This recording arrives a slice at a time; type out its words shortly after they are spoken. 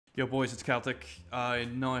Yo boys, it's Celtic. I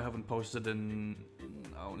know I haven't posted in,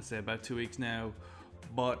 I want to say about 2 weeks now,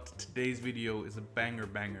 but today's video is a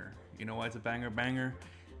banger. You know why it's a banger?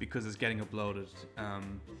 Because it's getting uploaded. I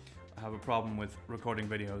have a problem with recording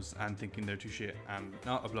videos and thinking they're too shit and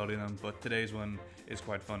not uploading them, but today's one is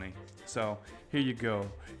quite funny. So here you go,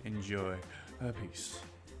 enjoy. Peace.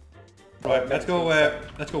 Right, let's go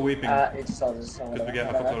weeping. ItzDodgerz. Because we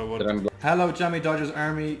get a fuckload of wood. Hello, ItzDodgerz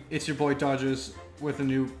Army. It's your boy Dodgers with a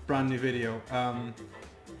brand new video.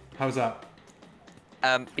 How's that?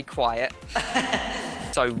 Be quiet.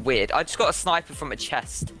 So weird. I just got a sniper from a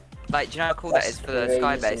chest. Like, do you know how cool that is for the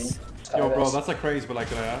Skybase? Yo, bro, that's like crazy, but like,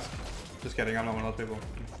 could I ask? Just kidding. I'm not one of those people.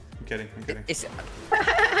 I'm kidding. It's.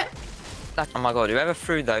 Oh my god! Whoever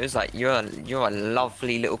threw those, like, you're a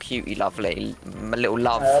lovely little cutie, lovely, my little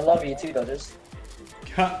love. I love you too, Dodgers.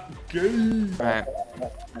 Cat game. Right.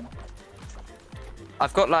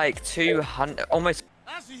 I've got like 200, almost.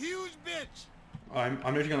 That's a huge bitch. I'm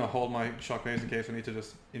actually gonna hold my shockwaves in case I need to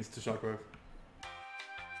just insta shockwave.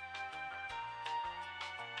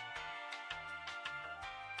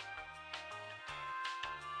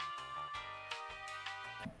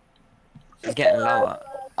 It's getting lower.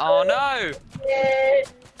 Oh no!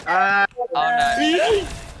 Oh no!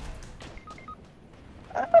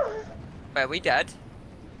 Wait, are we dead?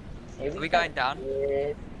 Are we going down?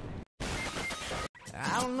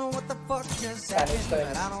 I don't know what the fuck just happened,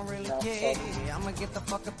 but I don't really care. I'ma get the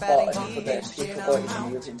fuck up out of here. Shit, I'm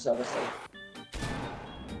out.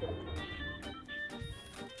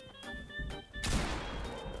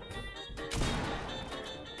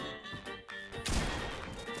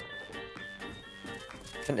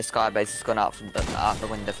 I think the Skybase has gone out the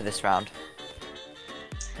window for this round.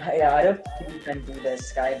 Yeah, I don't think you can do the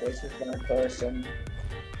Skybase with one person.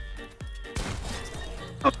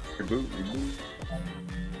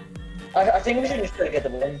 I think we should just try to get the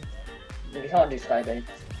win. We can't do Skybase.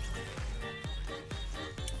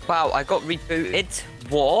 Wow, I got rebooted.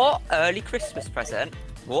 What? Early Christmas present?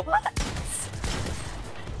 What?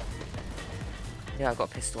 Yeah, I got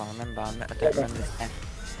a pistol. I remember. I don't remember this game.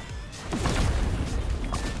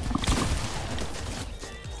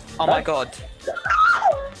 Oh my god.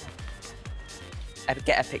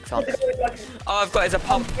 Get epics on. Oh, I've got his a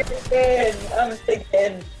pump. I'm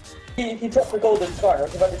thinking. He took the golden scar. I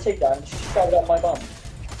was about to take that and shove it up my bum.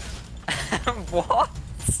 What?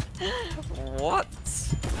 What?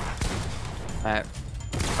 Right.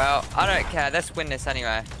 Well, I don't care. Let's win this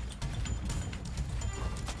anyway.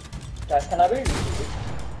 Guys, can I move?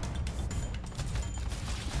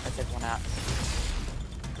 Let's take one out.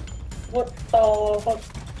 What the fuck?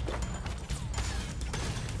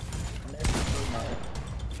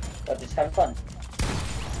 I'm just having fun.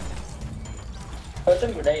 Oh,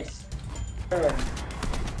 some grenades.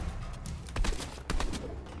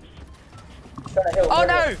 Oh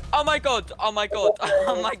no! Oh my god! Oh my god!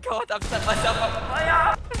 Oh my god! I've set myself up on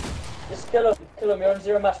fire! Just kill him, you're on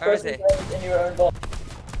 0 match. Where is he? In your own ball.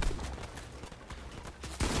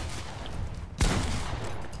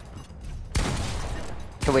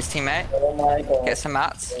 Kill his teammate. Oh my god. Get some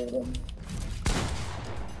mats.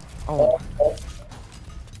 Oh.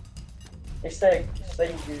 It's the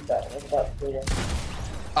same dude that was about to kill you.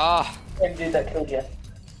 Ah. Same dude that killed you.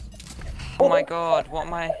 Oh my god, what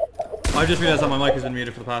am I? I just realized that my mic has been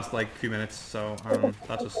muted for the past like few minutes, so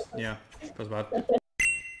that just, yeah, goes bad.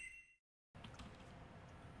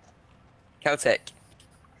 Celtic.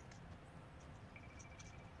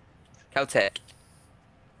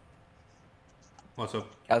 What's up?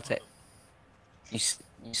 Celtic. You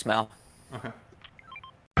smell. Okay.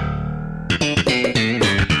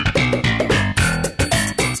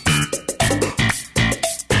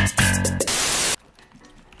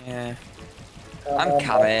 Yeah. I'm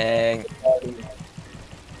coming.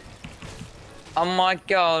 Oh my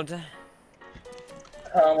god.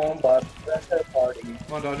 Come on, bud. Let's have a party.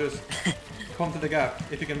 Come on, Dodgers. Come to the gap.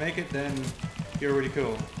 If you can make it, then you're really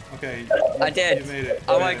cool. Okay. I did. You made it.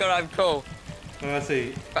 Oh my god, I'm cool. Now, let's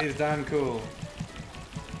see. Is Dan cool?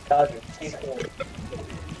 Dodgers, he's cool.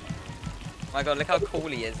 Oh my god, look how cool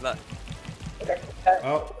he is, look.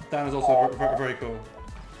 Oh, Dan is also very cool.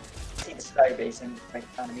 See the Skybase and right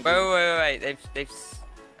down the Wait.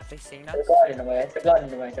 Have they seen us? They're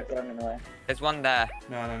gliding away. There's one there.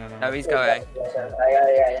 No. No, he's going. Yeah.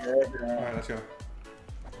 Alright, let's go.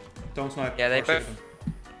 Don't snipe. Yeah, they or shoot both. them.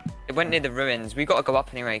 It went near the ruins. We gotta go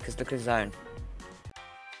up anyway, because look at the zone.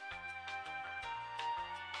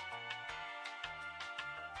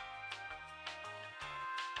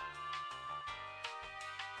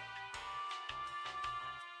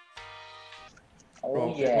 Oh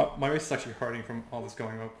Bro, yeah. my wrist is actually hurting from all this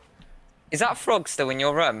going up. Is that frog still in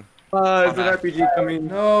your room? There's no. an RPG coming.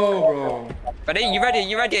 No, bro. Ready? You ready?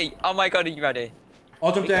 You ready? Oh my god, are you ready?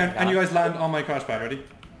 I'll jump down and you guys land on my crash pad. Ready?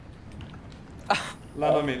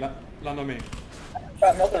 Land on me. Land on me.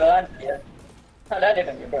 I'm not gonna land here. Not that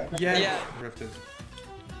different, bro. Yeah. Rifted.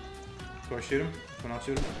 Do I shoot him? Do I not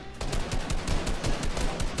shoot him?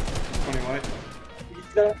 20 white.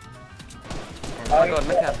 Oh my god,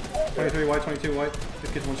 look at 23 white, 22 white.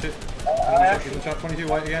 This kid's one shit. He's one shot. 22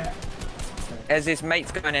 white again. There's his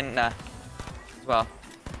mates going in there as well.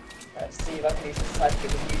 Let's see if I can use this type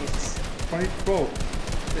of use. 20, bro.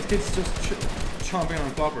 This kid's just chomping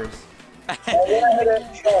on floppers.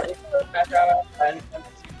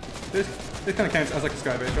 This kind of counts as like a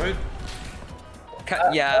skybase, right?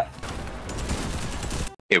 Yeah.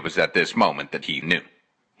 It was at this moment that he knew.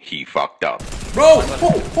 He fucked up. Bro!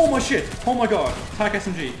 Oh my shit! Oh my god! Attack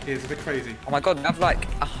SMG is a bit crazy. Oh my god, we have like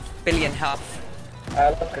 1 billion health.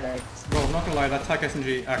 Bro, I'm not gonna lie, that attack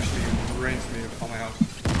SMG actually rinsed me on my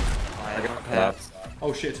house.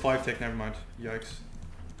 Oh shit, it's 5 tick, never mind. Yikes.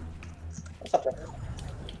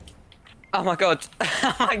 Oh my god.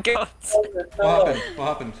 Oh my god. What happened? What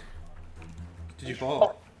happened? Did you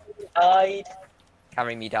fall? Died.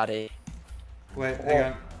 Carry me, daddy. Wait, hang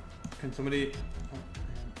on. Can somebody...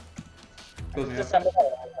 Build me up.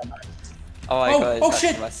 Oh my god. Oh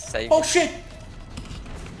shit! Oh shit!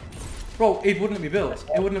 Bro, it wouldn't let me build.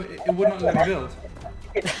 It wouldn't let me build.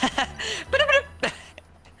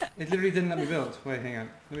 It literally didn't let me build. Wait, hang on.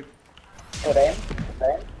 Let me...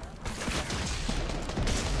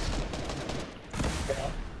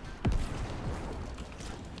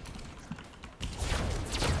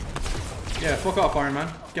 Yeah, fuck off, Iron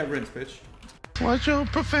Man. Get rinsed, bitch. What's your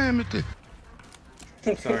profanity?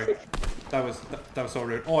 Sorry. That was so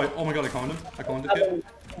rude. Oh my god, I conned him. I conned the kid.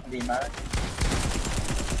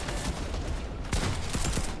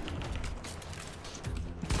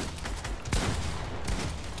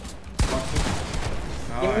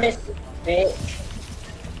 You missed it, bitch.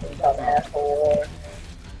 You got an asshole.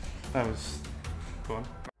 That was... Go on.